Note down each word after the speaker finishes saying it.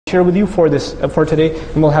share with you for today,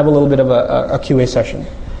 and we'll have a little bit of a QA session.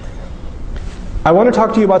 I want to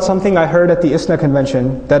talk to you about something I heard at the ISNA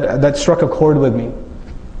convention that struck a chord with me,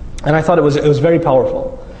 and I thought it was very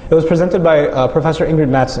powerful. It was presented by Professor Ingrid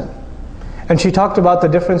Mattson, and she talked about the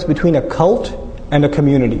difference between a cult and a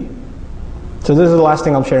community. So this is the last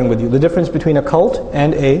thing I'm sharing with you: the difference between a cult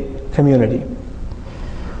and a community.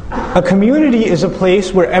 A community is a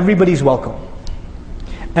place where everybody's welcome,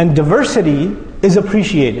 and diversity is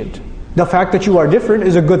appreciated. The fact that you are different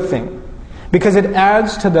is a good thing, because it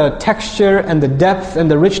adds to the texture and the depth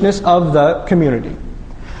and the richness of the community.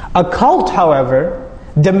 A cult, however,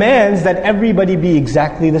 demands that everybody be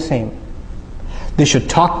exactly the same. They should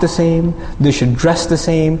talk the same, they should dress the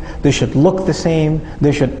same, they should look the same,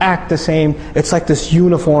 they should act the same. It's like this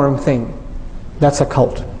uniform thing. That's a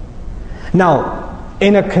cult. Now,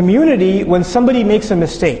 in a community, when somebody makes a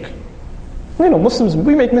mistake, Muslims,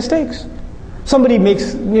 we make mistakes. Somebody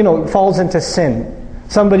falls into sin.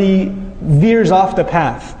 Somebody veers off the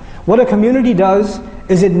path. What a community does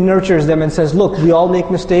is it nurtures them and says, look, we all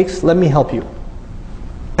make mistakes, let me help you.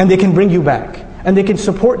 And they can bring you back. And they can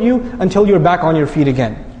support you until you're back on your feet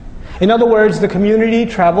again. In other words, the community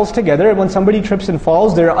travels together, and when somebody trips and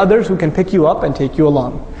falls, there are others who can pick you up and take you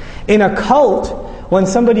along. In a cult, when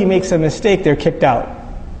somebody makes a mistake, they're kicked out.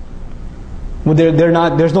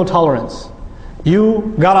 There's no tolerance.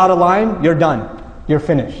 You got out of line, you're done. You're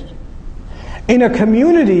finished. In a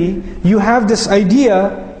community, you have this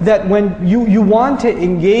idea that when you want to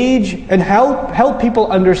engage and help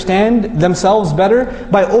people understand themselves better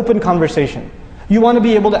by open conversation. You want to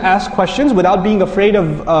be able to ask questions without being afraid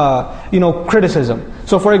of criticism.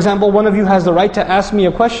 So for example, one of you has the right to ask me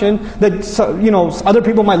a question that other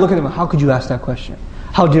people might look at them, how could you ask that question?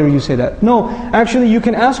 How dare you say that? No, actually you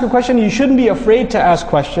can ask a question. You shouldn't be afraid to ask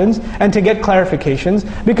questions and to get clarifications,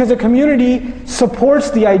 because a community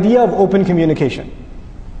supports the idea of open communication.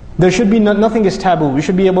 There should be nothing is taboo. We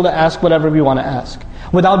should be able to ask whatever we want to ask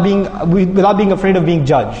without being afraid of being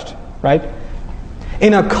judged, right?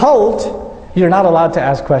 In a cult, you're not allowed to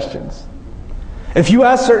ask questions. If you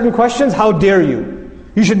ask certain questions, how dare you?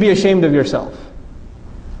 You should be ashamed of yourself.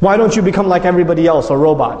 Why don't you become like everybody else, a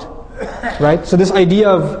robot? Right? So this idea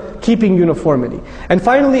of keeping uniformity. And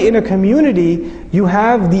finally, in a community, you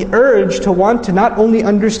have the urge to want to not only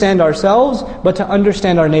understand ourselves, but to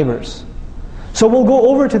understand our neighbors. So we'll go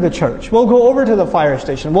over to the church, we'll go over to the fire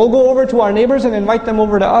station, we'll go over to our neighbors and invite them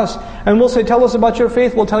over to us. And we'll say, tell us about your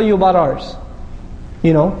faith, we'll tell you about ours.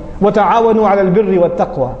 وَتَعَاوَنُوا عَلَى الْبِرِّ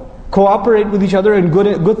وَالتَّقْوَى. Cooperate with each other in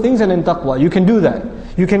good things and in taqwa. You can do that.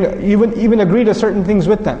 You can even agree to certain things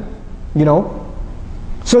with them.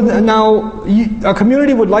 So now, a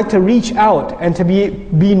community would like to reach out and to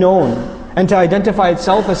be known and to identify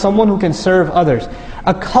itself as someone who can serve others.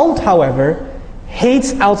 A cult, however,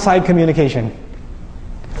 hates outside communication.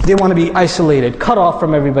 They want to be isolated, cut off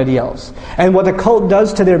from everybody else. And what a cult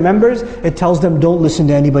does to their members, it tells them, don't listen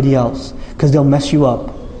to anybody else, because they'll mess you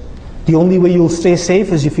up. The only way you'll stay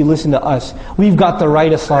safe is if you listen to us. We've got the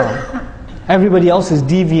right Islam. Everybody else is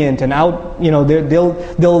deviant and out.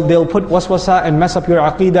 They'll put waswasa and mess up your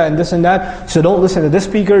aqidah and this and that. So don't listen to this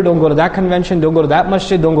speaker. Don't go to that convention. Don't go to that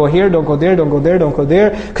masjid. Don't go here. Don't go there. Don't go there. Don't go there.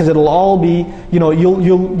 Because it'll all be,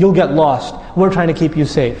 you'll get lost. We're trying to keep you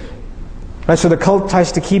safe. Right? So the cult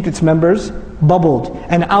tries to keep its members bubbled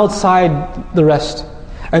and outside the rest.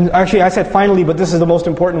 And actually, I said finally, but this is the most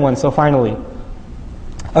important one. So finally,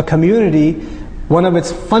 a community, one of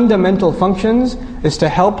its fundamental functions is to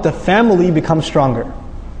help the family become stronger.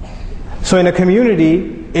 So in a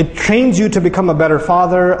community, it trains you to become a better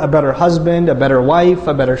father, a better husband, a better wife,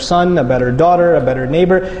 a better son, a better daughter, a better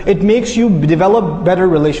neighbor. It makes you develop better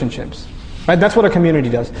relationships. Right? That's what a community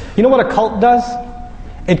does. You know what a cult does?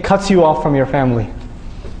 It cuts you off from your family.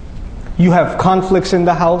 You have conflicts in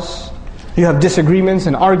the house. You have disagreements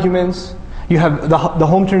and arguments. You have the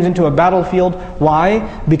home turns into a battlefield.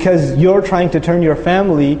 Why? Because you're trying to turn your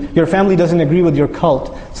family doesn't agree with your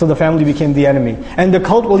cult, so the family became the enemy. And the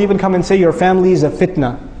cult will even come and say your family is a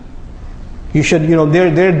fitna. You should,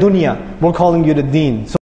 their dunya, we're calling you to deen. So